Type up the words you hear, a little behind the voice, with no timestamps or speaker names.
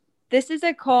This is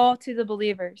a call to the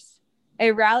believers,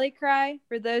 a rally cry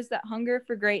for those that hunger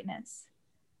for greatness,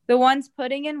 the ones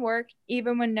putting in work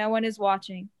even when no one is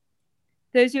watching,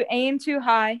 those who aim too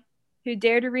high, who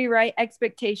dare to rewrite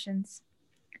expectations.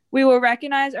 We will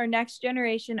recognize our next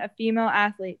generation of female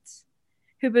athletes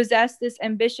who possess this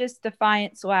ambitious,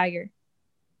 defiant swagger.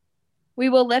 We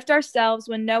will lift ourselves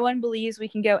when no one believes we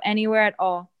can go anywhere at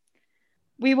all.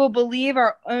 We will believe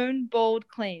our own bold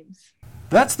claims.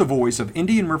 That's the voice of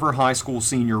Indian River High School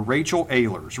senior Rachel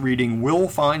Ehlers reading Will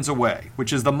Finds a Way,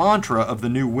 which is the mantra of the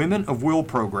new Women of Will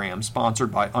program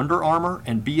sponsored by Under Armour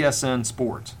and BSN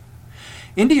Sports.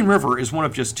 Indian River is one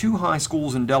of just 2 high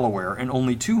schools in Delaware and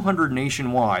only 200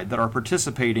 nationwide that are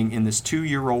participating in this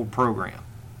 2-year-old program.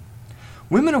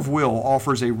 Women of Will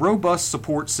offers a robust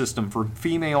support system for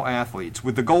female athletes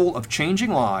with the goal of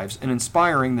changing lives and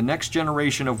inspiring the next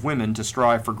generation of women to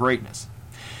strive for greatness.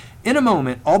 In a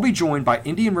moment, I'll be joined by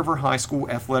Indian River High School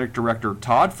Athletic Director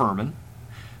Todd Furman,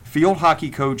 field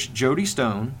hockey coach Jody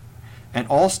Stone, and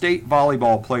All-State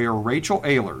volleyball player Rachel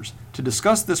Ehlers to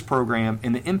discuss this program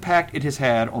and the impact it has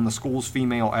had on the school's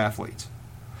female athletes.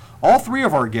 All 3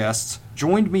 of our guests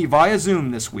joined me via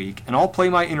Zoom this week, and I'll play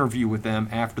my interview with them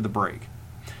after the break.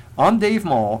 I'm Dave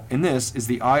Mall, and this is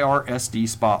the IRSD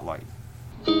Spotlight.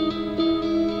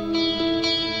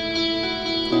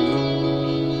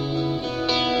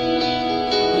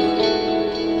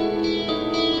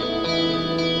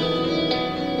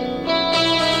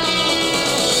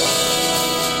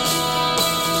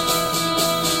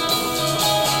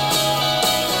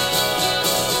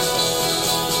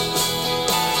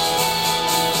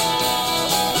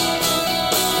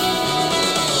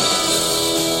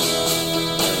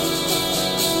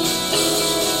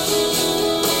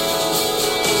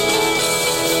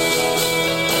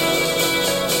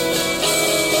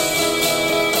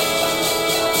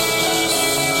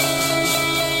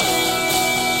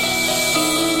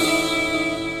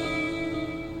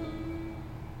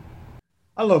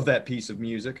 I love that piece of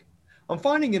music. I'm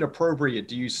finding it appropriate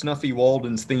to use Snuffy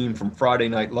Walden's theme from Friday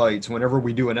Night Lights whenever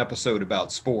we do an episode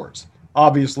about sports.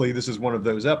 Obviously, this is one of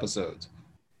those episodes.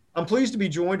 I'm pleased to be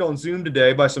joined on Zoom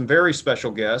today by some very special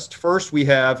guests. First, we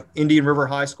have Indian River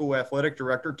High School Athletic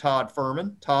Director Todd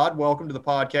Furman. Todd, welcome to the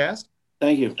podcast.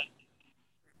 Thank you.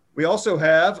 We also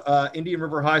have Indian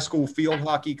River High School field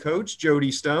hockey coach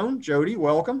Jody Stone. Jody,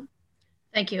 welcome.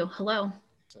 Thank you. Hello.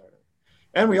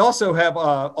 And we also have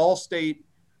All-State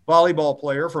volleyball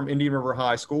player from Indian River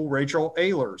High School, Rachel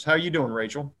Ehlers. How you doing,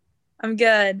 Rachel? I'm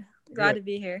good. Glad to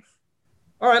be here.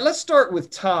 All right, let's start with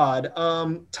Todd.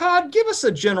 Todd, give us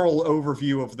a general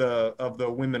overview of the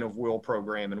Women of Will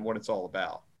program and what it's all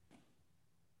about.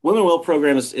 Women of Will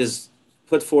program is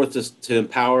put forth to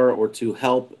empower or to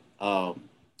help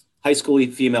high school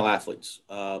female athletes,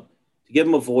 to give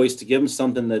them a voice, to give them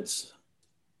something that's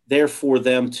there for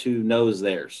them to know is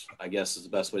theirs, I guess is the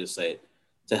best way to say it,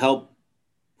 to help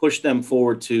push them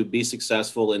forward to be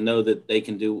successful and know that they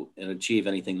can do and achieve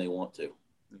anything they want to.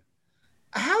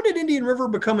 How did Indian River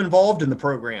become involved in the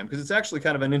program? Because it's actually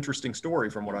kind of an interesting story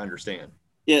from what I understand.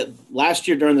 Yeah, last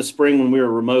year during the spring when we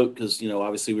were remote, because,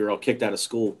 obviously we were all kicked out of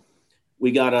school,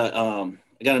 we got I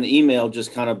got an email,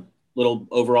 just kind of little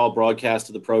overall broadcast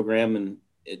of the program, and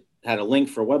it had a link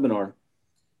for a webinar.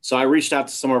 So I reached out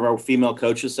to some of our female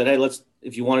coaches, said, hey,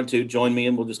 if you wanted to, join me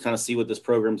and we'll just kind of see what this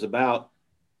program's about.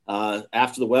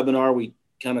 After the webinar, we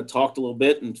kind of talked a little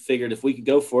bit and figured if we could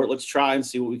go for it, let's try and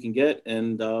see what we can get.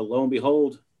 And lo and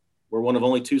behold, we're one of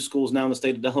only 2 schools now in the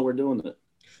state of Delaware doing it.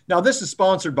 Now, this is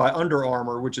sponsored by Under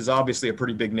Armour, which is obviously a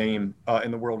pretty big name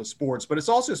in the world of sports, but it's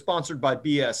also sponsored by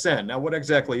BSN. Now, what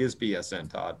exactly is BSN,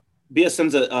 Todd?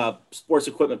 BSN's a sports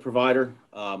equipment provider,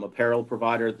 apparel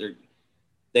provider. They're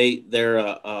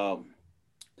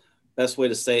best way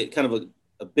to say it, kind of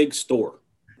a big store.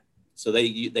 So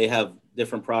they have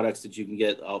different products that you can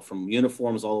get from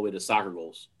uniforms all the way to soccer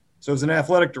goals. So as an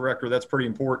athletic director, that's pretty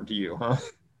important to you, huh?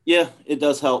 Yeah, it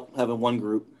does help having one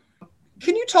group.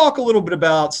 Can you talk a little bit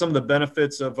about some of the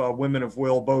benefits of Women of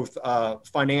Will, both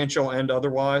financial and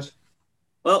otherwise?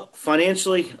 Well,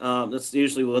 financially, that's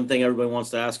usually one thing everybody wants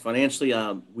to ask. Financially,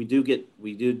 we do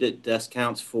get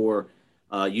discounts for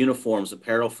uniforms,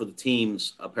 apparel for the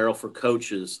teams, apparel for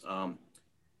coaches.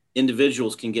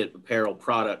 Individuals can get apparel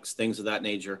products, things of that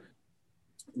nature.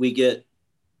 We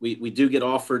do get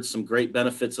offered some great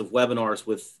benefits of webinars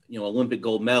with, Olympic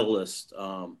gold medalists,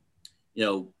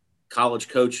 college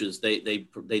coaches. They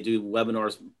do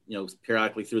webinars,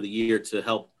 periodically through the year to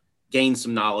help gain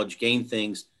some knowledge, gain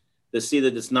things, to see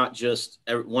that it's not just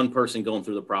one person going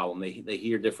through the problem. They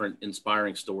hear different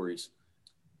inspiring stories.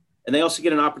 And they also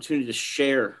get an opportunity to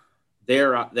share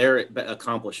their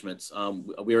accomplishments.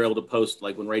 We were able to post,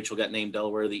 like when Rachel got named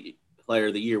Delaware the Player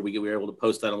of the Year, we were able to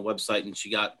post that on the website, and she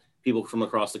got people from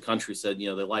across the country said, they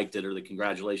liked it or the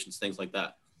congratulations, things like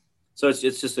that. So it's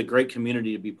just a great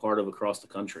community to be part of across the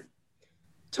country.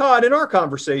 Todd, in our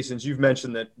conversations, you've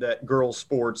mentioned that girls'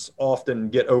 sports often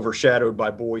get overshadowed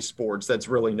by boys' sports. That's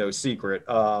really no secret,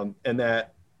 and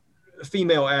that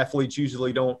female athletes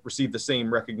usually don't receive the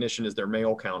same recognition as their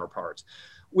male counterparts.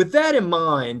 With that in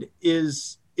mind,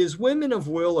 is Women of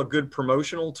Will a good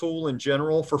promotional tool in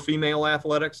general for female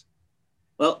athletics?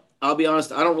 Well, I'll be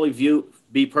honest. I don't really view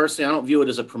it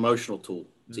as a promotional tool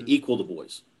to equal the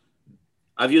boys.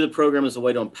 I view the program as a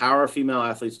way to empower female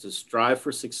athletes to strive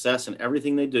for success in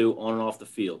everything they do on and off the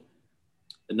field.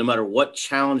 And no matter what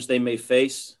challenge they may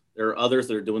face, there are others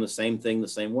that are doing the same thing the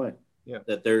same way. Yeah.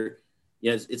 That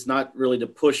it's not really to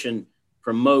push and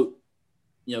promote,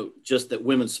 just that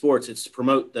women's sports. It's to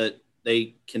promote that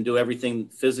they can do everything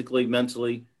physically,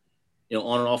 mentally,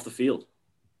 on and off the field.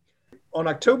 On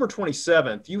October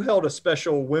 27th, you held a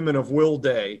special Women of Will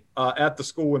Day at the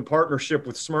school in partnership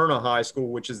with Smyrna High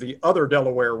School, which is the other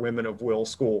Delaware Women of Will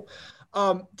school.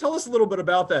 Tell us a little bit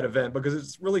about that event, because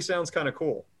it really sounds kind of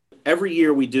cool. Every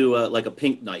year we do like a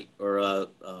pink night or a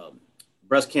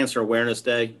breast cancer awareness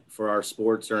day for our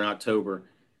sports during October.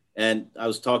 And I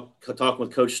was talking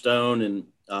with Coach Stone and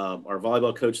our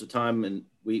volleyball coach at the time, and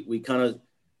we kind of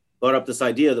brought up this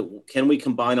idea that can we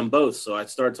combine them both? So I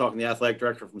started talking to the athletic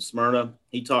director from Smyrna.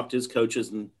 He talked to his coaches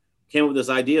and came up with this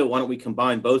idea. Why don't we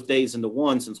combine both days into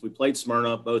one, since we played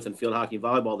Smyrna both in field hockey and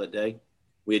volleyball that day?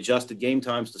 We adjusted game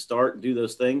times to start and do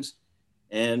those things.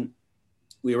 And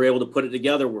we were able to put it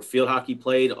together where field hockey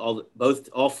played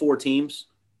all four teams,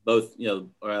 both,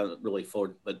 really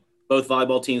four, but both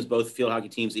volleyball teams, both field hockey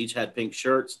teams, each had pink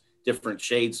shirts, different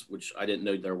shades, which I didn't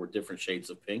know there were different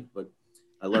shades of pink, but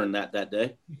I learned that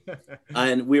day.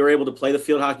 And we were able to play the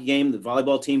field hockey game. The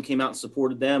volleyball team came out and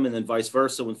supported them, and then vice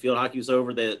versa. When field hockey was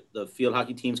over, the field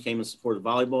hockey teams came and supported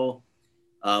volleyball.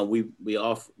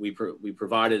 We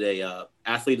provided a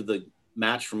athlete of the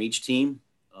match from each team.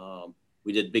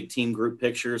 We did big team group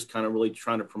pictures, kind of really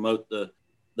trying to promote the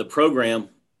program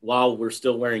while we're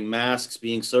still wearing masks,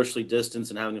 being socially distanced,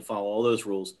 and having to follow all those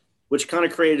rules, which kind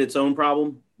of created its own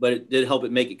problem, but it did help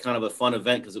it make it kind of a fun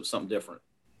event because it was something different.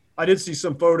 I did see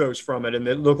some photos from it, and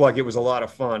it looked like it was a lot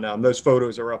of fun. Those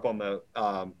photos are up on the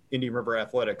Indian River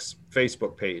Athletics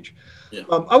Facebook page. Yeah.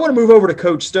 I want to move over to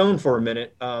Coach Stone for a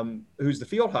minute, who's the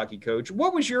field hockey coach.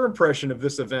 What was your impression of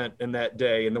this event and that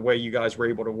day and the way you guys were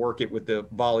able to work it with the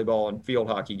volleyball and field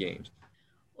hockey games?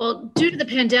 Well, due to the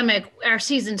pandemic, our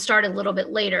season started a little bit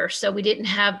later, so we didn't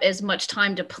have as much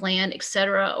time to plan, et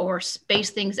cetera, or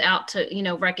space things out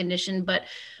to, recognition. But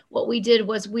what we did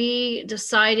was we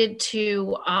decided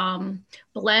to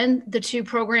blend the two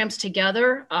programs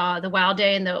together, the WOW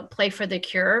Day and the Play for the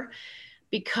Cure,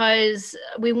 because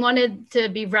we wanted to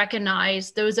be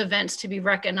recognized, those events to be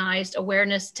recognized,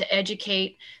 awareness to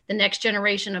educate the next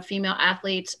generation of female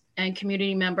athletes and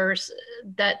community members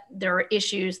that there are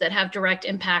issues that have direct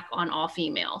impact on all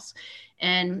females.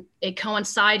 And it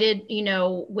coincided,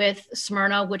 with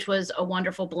Smyrna, which was a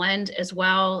wonderful blend as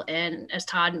well. And as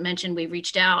Todd mentioned, we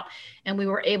reached out and we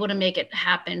were able to make it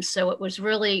happen. So it was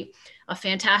really a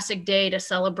fantastic day to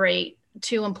celebrate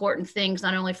two important things,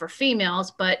 not only for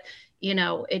females, but,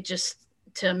 it just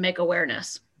to make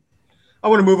awareness. I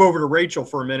want to move over to Rachel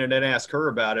for a minute and ask her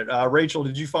about it. Rachel,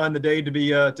 did you find the day to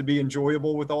be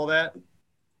enjoyable with all that?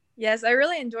 Yes, I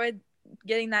really enjoyed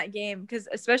getting that game because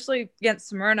especially against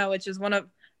Smyrna, which is one of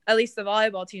at least the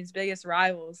volleyball team's biggest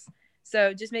rivals.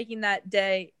 So just making that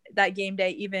game day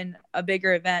even a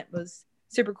bigger event was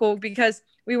super cool because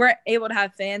we weren't able to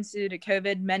have fans due to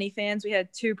COVID, many fans. We had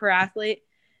 2 per athlete.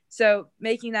 So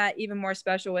making that even more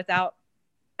special without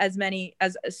as many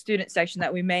as a student section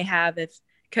that we may have if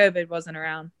COVID wasn't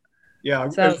around. Yeah,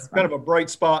 so it was kind of a bright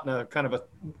spot in a kind of an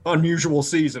unusual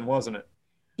season, wasn't it?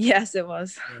 Yes, it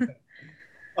was.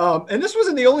 And this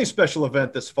wasn't the only special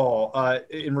event this fall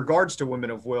in regards to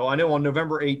Women of Will. I know on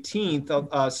November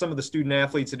 18th, some of the student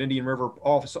athletes at Indian River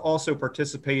also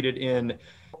participated in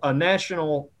a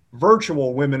national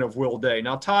virtual Women of Will Day.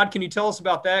 Now, Todd, can you tell us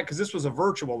about that? Because this was a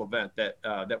virtual event that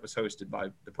was hosted by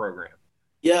the program.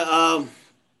 Yeah,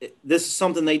 this is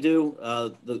something they do.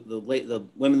 The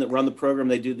women that run the program,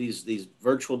 they do these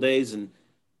virtual days, and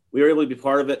we were able to be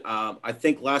part of it. I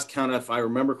think last count, if I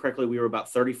remember correctly, we were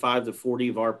about 35 to 40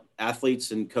 of our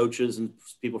athletes and coaches and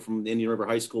people from the Indian River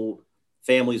High School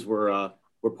families were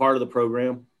part of the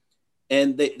program,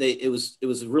 and it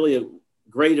was really a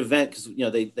great event because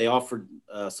they offered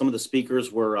some of the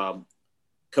speakers were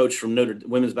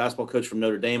women's basketball coach from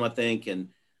Notre Dame, I think, and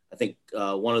I think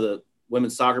one of the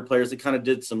women's soccer players that kind of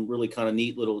did some really kind of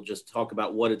neat little just talk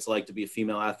about what it's like to be a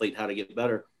female athlete, how to get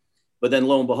better. But then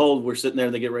lo and behold, we're sitting there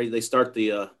and they get ready. They start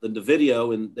the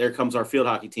video, and there comes our field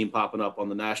hockey team popping up on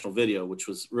the national video, which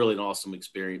was really an awesome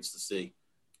experience to see.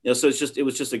 So it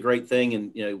was just a great thing.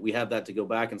 And, we have that to go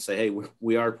back and say, hey,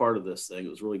 we are part of this thing. It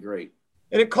was really great.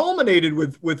 And it culminated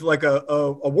with like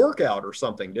a workout or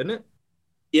something, didn't it?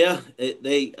 Yeah.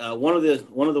 One of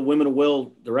the Women of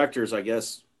Will directors, I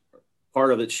guess,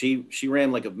 part of it, she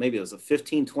ran maybe it was a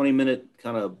 15, 20 minute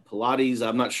kind of Pilates.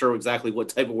 I'm not sure exactly what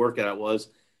type of workout it was.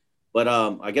 But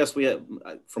I guess we had,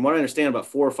 from what I understand, about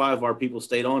 4 or 5 of our people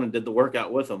stayed on and did the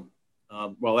workout with them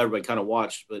while everybody kind of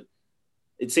watched. But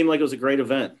it seemed like it was a great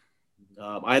event.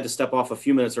 I had to step off a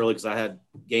few minutes early because I had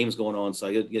games going on, so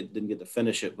I didn't get to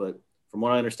finish it. But from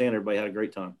what I understand, everybody had a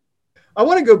great time. I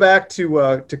want to go back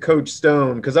to Coach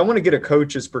Stone because I want to get a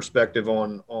coach's perspective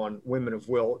on Women of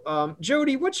Will.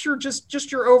 Jody, what's your just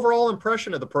your overall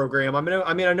impression of the program? I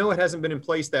mean, I know it hasn't been in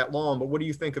place that long, but what do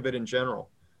you think of it in general?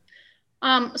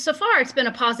 So far, it's been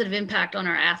a positive impact on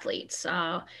our athletes.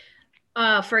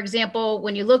 For example,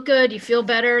 when you look good, you feel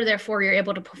better, therefore you're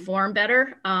able to perform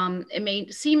better. It may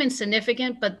seem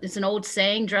insignificant, but it's an old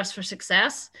saying, dress for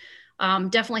success,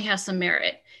 definitely has some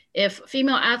merit. If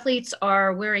female athletes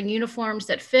are wearing uniforms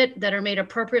that fit, that are made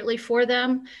appropriately for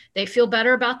them, they feel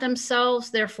better about themselves,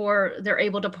 therefore they're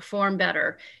able to perform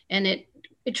better. And it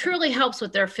truly helps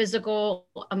with their physical,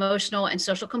 emotional, and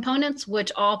social components,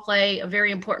 which all play a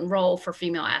very important role for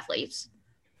female athletes.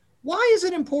 Why is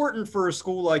it important for a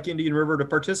school like Indian River to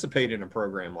participate in a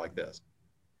program like this?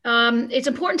 It's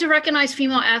important to recognize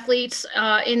female athletes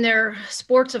in their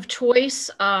sports of choice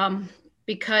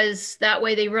because that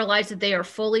way they realize that they are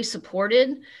fully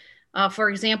supported. For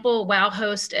example, WOW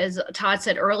host, as Todd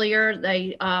said earlier,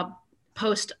 they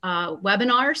post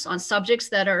webinars on subjects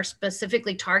that are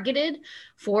specifically targeted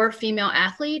for female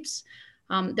athletes.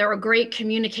 They're a great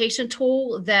communication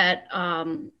tool that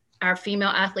our female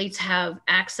athletes have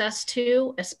access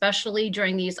to, especially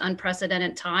during these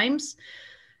unprecedented times.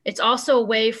 It's also a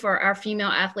way for our female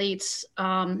athletes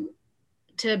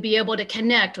to be able to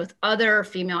connect with other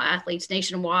female athletes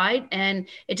nationwide. And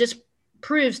it just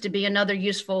proves to be another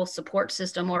useful support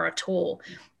system or a tool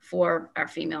for our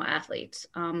female athletes.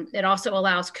 It also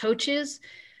allows coaches,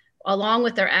 along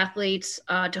with their athletes,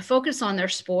 to focus on their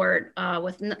sport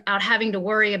without having to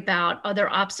worry about other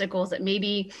obstacles that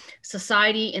maybe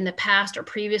society in the past or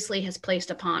previously has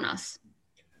placed upon us.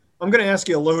 I'm going to ask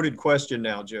you a loaded question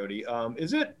now, Jody.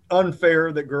 Is it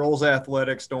unfair that girls'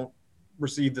 athletics don't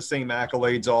receive the same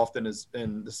accolades often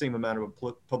and the same amount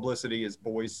of publicity as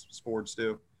boys' sports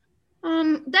do?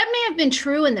 That may have been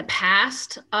true in the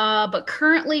past, but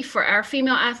currently for our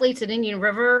female athletes at Indian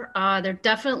River, there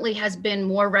definitely has been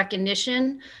more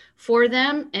recognition for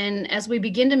them. And as we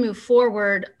begin to move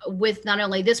forward with not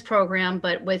only this program,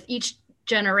 but with each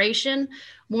generation,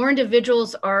 more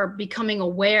individuals are becoming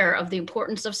aware of the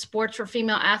importance of sports for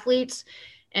female athletes,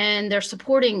 and they're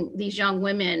supporting these young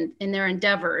women in their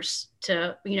endeavors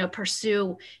to,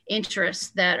 pursue interests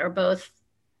that are both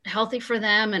healthy for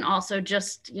them and also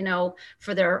just,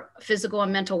 for their physical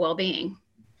and mental well-being.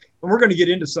 And we're going to get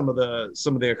into some of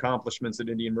the accomplishments at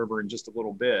Indian River in just a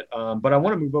little bit. But I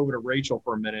want to move over to Rachel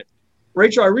for a minute.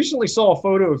 Rachel, I recently saw a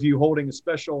photo of you holding a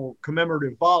special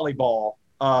commemorative volleyball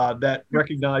that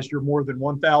recognized your more than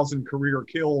 1,000 career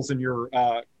kills in your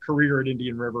career at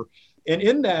Indian River. And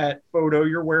in that photo,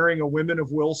 you're wearing a Women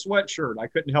of Will sweatshirt. I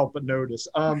couldn't help but notice.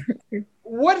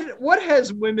 What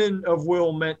has Women of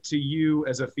Will meant to you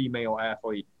as a female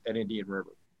athlete at Indian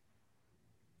River?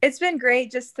 It's been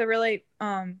great just to really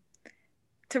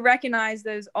to recognize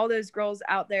all those girls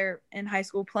out there in high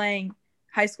school playing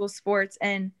high school sports.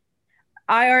 And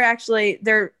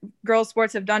their girls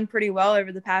sports have done pretty well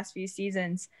over the past few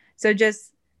seasons. So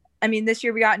this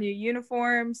year we got new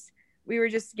uniforms. We were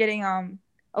just getting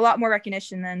a lot more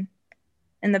recognition than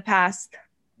in the past.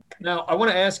 Now, I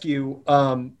want to ask you,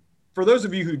 for those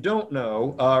of you who don't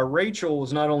know, Rachel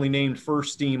was not only named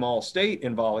first team All-State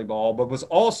in volleyball, but was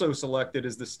also selected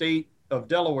as the State of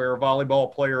Delaware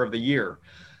Volleyball Player of the Year.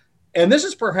 And this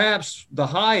is perhaps the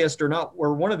highest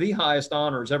or one of the highest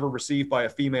honors ever received by a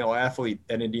female athlete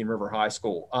at Indian River High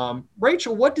School.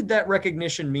 Rachel, what did that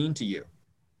recognition mean to you?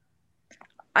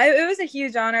 It was a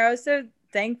huge honor. I was so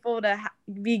thankful to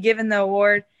be given the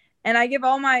award, and I give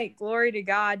all my glory to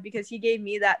God because he gave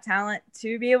me that talent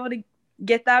to be able to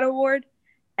get that award.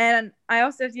 And I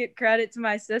also have to give credit to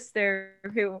my sister,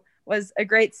 who was a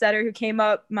great setter, who came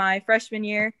up my freshman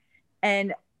year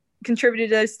and contributed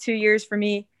those 2 years for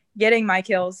me getting my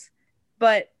kills.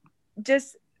 But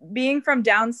just being from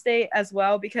downstate as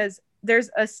well, because there's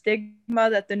a stigma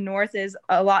that the North is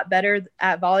a lot better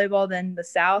at volleyball than the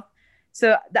South.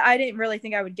 So I didn't really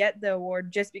think I would get the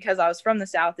award just because I was from the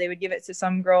South. They would give it to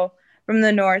some girl from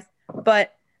the North.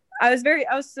 But I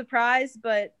was surprised,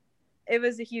 but it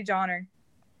was a huge honor.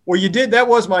 Well, you did. That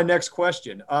was my next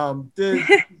question.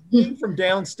 The team from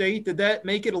downstate, did that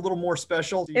make it a little more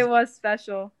special? It was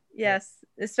special, yes.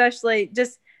 Especially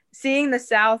just seeing the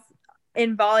South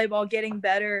in volleyball getting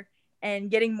better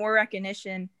and getting more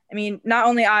recognition. I mean, not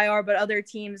only IR, but other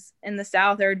teams in the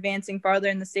South are advancing farther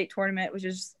in the state tournament, which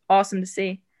is awesome to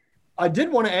see. I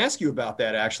did want to ask you about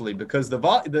that, actually, because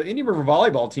the Indian River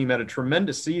volleyball team had a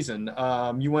tremendous season.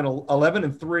 You went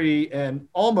 11-3 and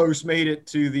almost made it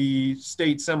to the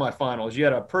state semifinals. You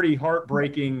had a pretty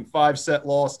heartbreaking 5-set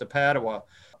loss to Padua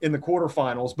in the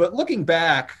quarterfinals. But looking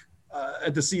back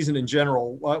at the season in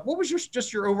general, what was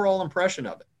just your overall impression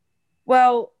of it?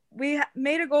 Well, we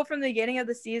made a goal from the beginning of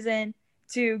the season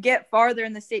to get farther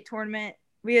in the state tournament.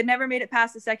 We had never made it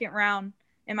past the second round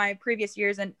in my previous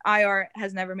years, and IR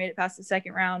has never made it past the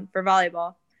second round for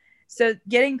volleyball. So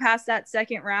getting past that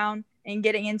second round and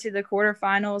getting into the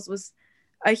quarterfinals was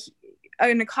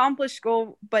an accomplished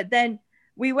goal. But then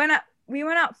we went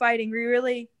out fighting. We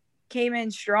really came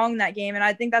in strong that game, and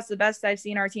I think that's the best I've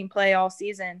seen our team play all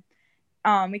season.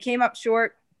 We came up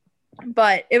short,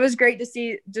 but it was great to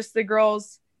see just the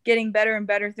girls getting better and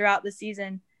better throughout the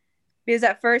season, because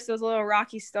at first it was a little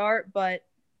rocky start, but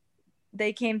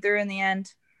they came through in the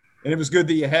end. And it was good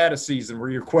that you had a season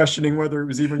where you're questioning whether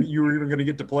you were even going to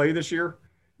get to play this year.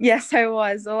 Yes, I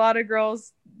was. A lot of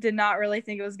girls did not really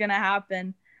think it was going to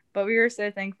happen, but we were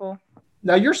so thankful.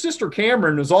 Now, your sister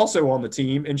Cameron was also on the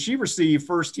team, and she received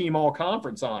first-team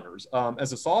all-conference honors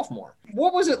as a sophomore.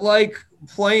 What was it like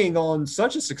playing on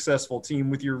such a successful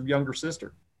team with your younger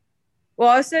sister? Well,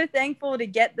 I was so thankful to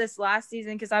get this last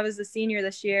season because I was a senior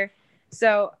this year.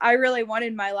 So I really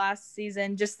wanted my last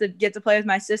season just to get to play with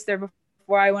my sister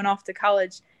before I went off to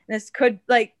college. And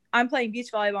I'm playing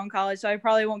beach volleyball in college, so I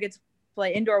probably won't get to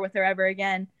play indoor with her ever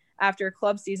again after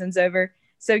club season's over.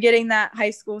 So getting that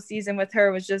high school season with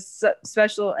her was just so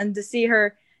special. And to see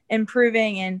her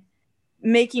improving and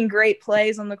making great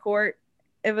plays on the court,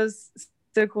 it was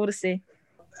so cool to see.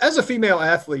 As a female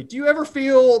athlete, do you ever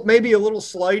feel maybe a little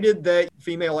slighted that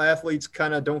female athletes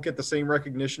kind of don't get the same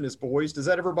recognition as boys? Does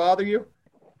that ever bother you?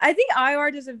 I think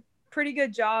IR does a pretty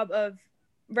good job of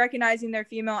recognizing their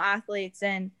female athletes,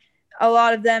 and a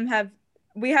lot of them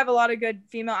we have a lot of good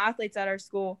female athletes at our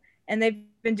school, and they've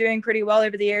been doing pretty well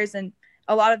over the years, and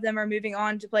a lot of them are moving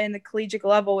on to play in the collegiate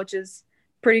level, which is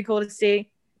pretty cool to see.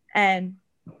 And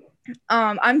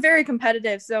I'm very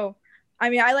competitive, so I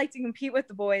mean, I like to compete with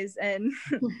the boys, and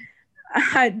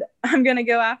I'm going to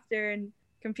go after and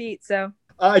compete. So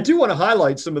I do want to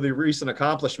highlight some of the recent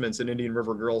accomplishments in Indian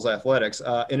River girls athletics.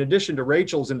 In addition to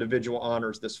Rachel's individual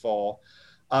honors this fall,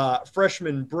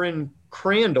 freshman Bryn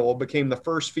Crandall became the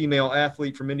first female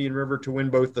athlete from Indian River to win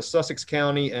both the Sussex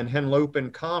County and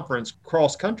Henlopen Conference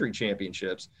cross-country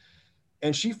championships.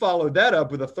 And she followed that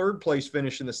up with a third-place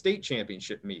finish in the state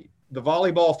championship meet. The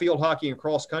volleyball, field hockey, and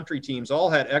cross-country teams all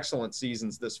had excellent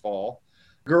seasons this fall.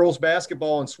 Girls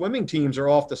basketball and swimming teams are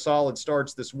off to solid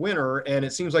starts this winter, and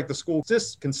it seems like the school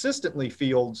consistently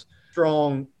fields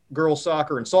strong girls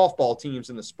soccer and softball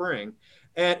teams in the spring.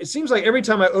 And it seems like every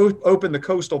time I open the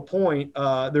Coastal Point,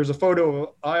 there's a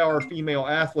photo of IR female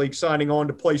athletes signing on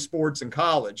to play sports in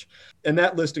college. And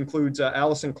that list includes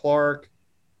Allison Clark,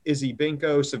 Izzy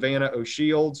Binko, Savannah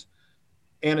O'Shields,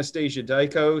 Anastasia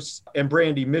Dykos, and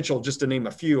Brandy Mitchell, just to name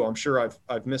a few. I'm sure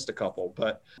I've missed a couple.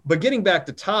 But getting back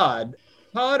to Todd,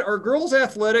 are girls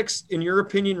athletics, in your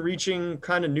opinion, reaching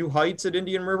kind of new heights at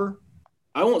Indian River?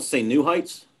 I won't say new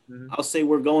heights. Mm-hmm. I'll say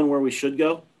we're going where we should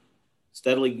go,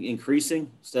 steadily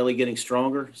increasing, steadily getting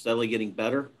stronger, steadily getting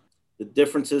better. The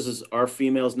difference is our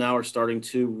females now are starting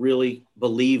to really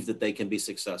believe that they can be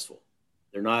successful.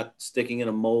 They're not sticking in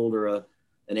a mold or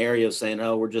an area of saying,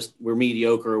 oh, we're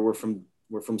mediocre, or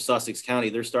we're from Sussex County.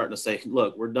 They're starting to say,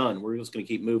 look, we're done. We're just going to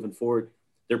keep moving forward.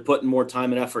 They're putting more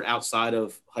time and effort outside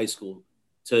of high school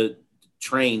to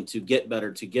train, to get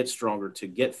better, to get stronger, to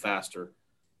get faster.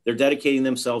 They're dedicating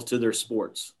themselves to their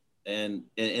sports. And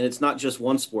it's not just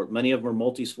one sport. Many of them are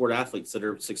multi-sport athletes that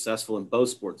are successful in both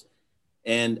sports.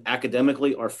 And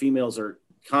academically, our females are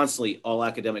constantly all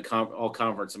academic, all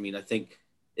conference. I mean, I think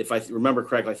if I remember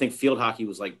correctly, I think field hockey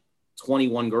was like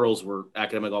 21 girls were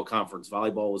academic all conference.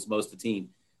 Volleyball was most of the team.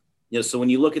 So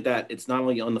when you look at that, it's not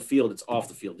only on the field, it's off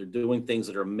the field. They're doing things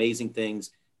that are amazing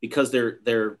things because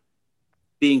they're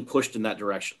being pushed in that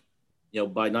direction,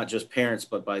 by not just parents,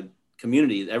 but by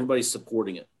community. Everybody's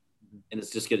supporting it, and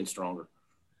it's just getting stronger.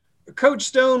 Coach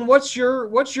Stone, what's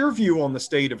your view on the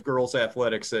state of girls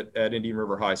athletics at Indian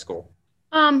River High School?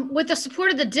 With the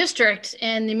support of the district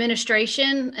and the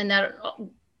administration, and that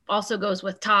also goes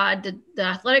with Todd, the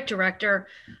athletic director,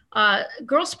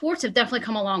 girls sports have definitely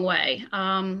come a long way.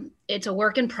 It's a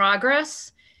work in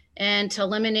progress, and to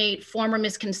eliminate former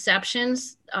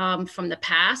misconceptions from the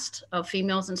past of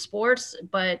females in sports.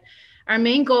 But our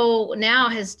main goal now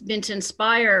has been to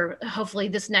inspire, hopefully,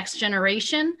 this next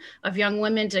generation of young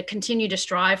women to continue to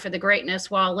strive for the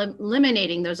greatness while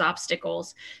eliminating those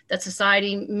obstacles that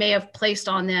society may have placed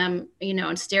on them, in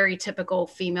stereotypical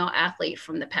female athlete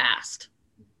from the past.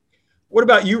 What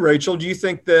about you, Rachel? Do you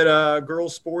think that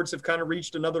girls sports have kind of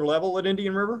reached another level at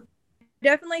Indian River?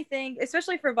 Definitely think,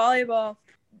 especially for volleyball,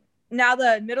 now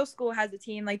the middle school has a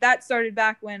team. Like, that started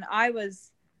back when I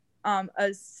was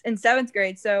in 7th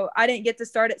grade. So I didn't get to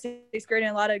start at 6th grade,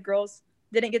 and a lot of girls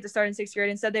didn't get to start in 6th grade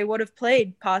and said they would have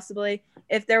played possibly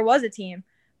if there was a team.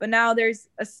 But now there's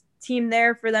a team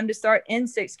there for them to start in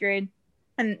 6th grade,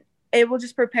 and it will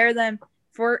just prepare them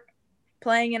for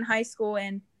playing in high school,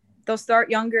 and they'll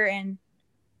start younger and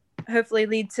hopefully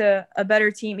lead to a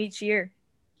better team each year.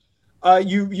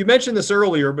 You mentioned this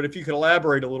earlier, but if you could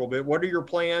elaborate a little bit, what are your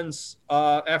plans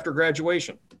after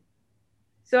graduation?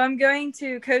 So I'm going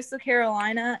to Coastal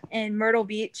Carolina in Myrtle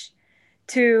Beach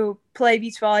to play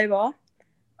beach volleyball.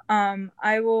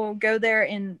 I will go there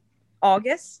in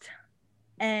August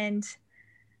and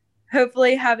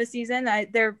hopefully have a season.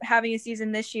 They're having a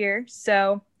season this year,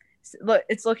 so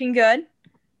it's looking good.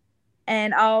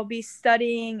 And I'll be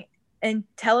studying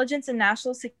intelligence and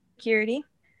national security.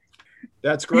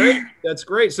 That's great. That's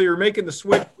great. So you're making the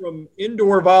switch from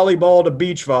indoor volleyball to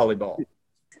beach volleyball.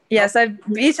 Yes,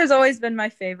 beach has always been my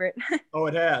favorite. Oh,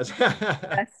 it has.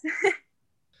 Yes.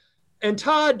 And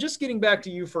Todd, just getting back to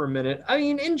you for a minute. I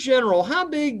mean, in general, how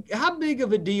big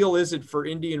of a deal is it for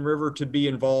Indian River to be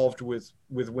involved with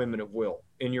Women of Will,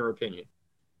 in your opinion?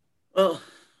 Well,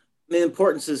 the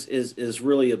importance is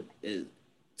really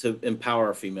to empower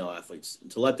our female athletes,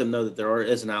 to let them know that there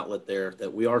is an outlet there,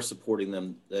 that we are supporting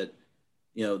them, that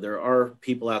there are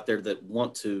people out there that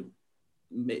want to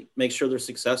make sure they're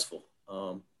successful.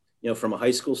 From a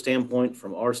high school standpoint,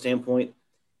 from our standpoint,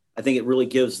 I think it really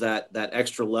gives that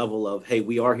extra level of, hey,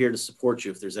 we are here to support you.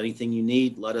 If there's anything you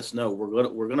need, let us know.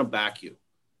 We're gonna back you.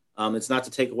 It's not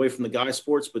to take away from the guy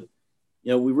sports, but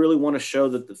we really want to show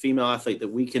that the female athlete that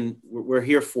we're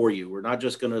here for you. We're not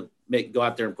just gonna go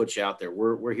out there and put you out there.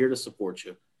 We're here to support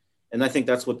you, and I think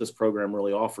that's what this program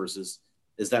really offers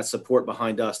is that support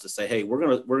behind us to say, hey,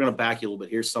 we're gonna back you a little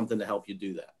bit. Here's something to help you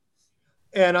do that.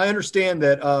 And I understand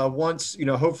that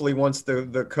hopefully once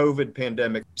the COVID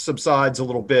pandemic subsides a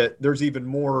little bit, there's even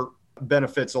more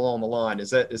benefits along the line. Is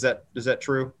that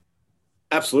true?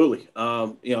 Absolutely.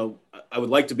 I would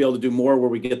like to be able to do more where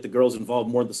we get the girls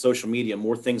involved more in the social media,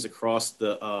 more things across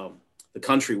the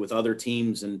country with other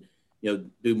teams, and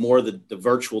do more of the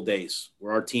virtual days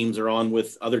where our teams are on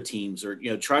with other teams, or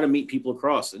try to meet people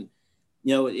across. And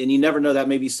and you never know, that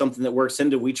may be something that works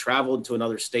into, we traveled to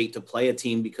another state to play a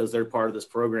team because they're part of this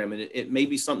program. And it may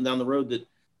be something down the road that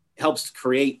helps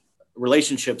create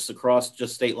relationships across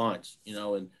just state lines,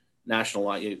 and national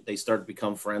line. They start to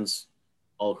become friends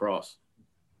all across.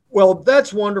 Well,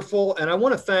 that's wonderful. And I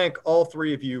want to thank all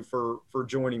three of you for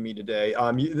joining me today.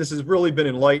 This has really been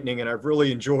enlightening, and I've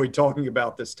really enjoyed talking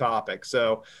about this topic.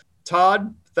 So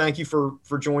Todd, thank you for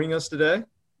joining us today.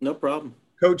 No problem.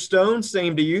 Coach Stone,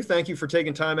 same to you. Thank you for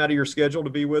taking time out of your schedule to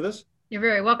be with us. You're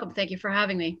very welcome. Thank you for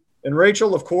having me. And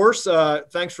Rachel, of course,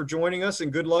 thanks for joining us,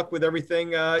 and good luck with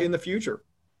everything in the future.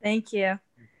 Thank you.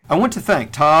 I want to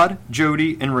thank Todd,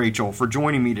 Jody, and Rachel for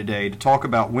joining me today to talk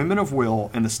about Women of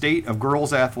Will and the state of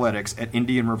girls athletics at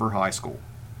Indian River High School.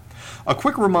 A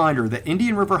quick reminder that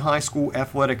Indian River High School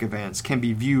athletic events can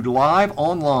be viewed live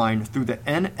online through the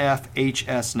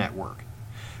NFHS network.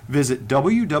 Visit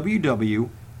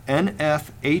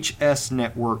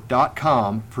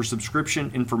www.nfhsnetwork.com for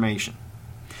subscription information.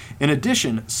 In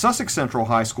addition, Sussex Central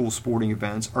High School sporting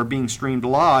events are being streamed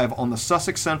live on the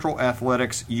Sussex Central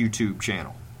Athletics YouTube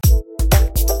channel.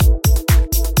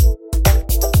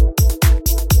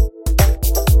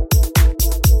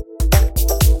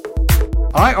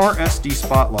 IRSD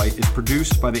Spotlight is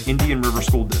produced by the Indian River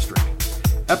School District.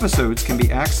 Episodes can be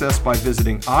accessed by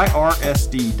visiting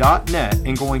irsd.net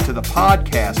and going to the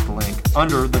podcast link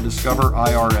under the Discover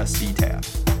IRSD tab.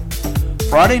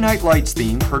 Friday Night Lights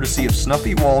theme courtesy of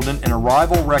Snuffy Walden and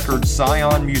Arrival Records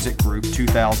Scion Music Group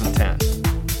 2010.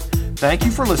 Thank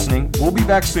you for listening. We'll be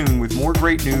back soon with more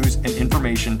great news and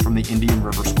information from the Indian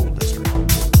River School District.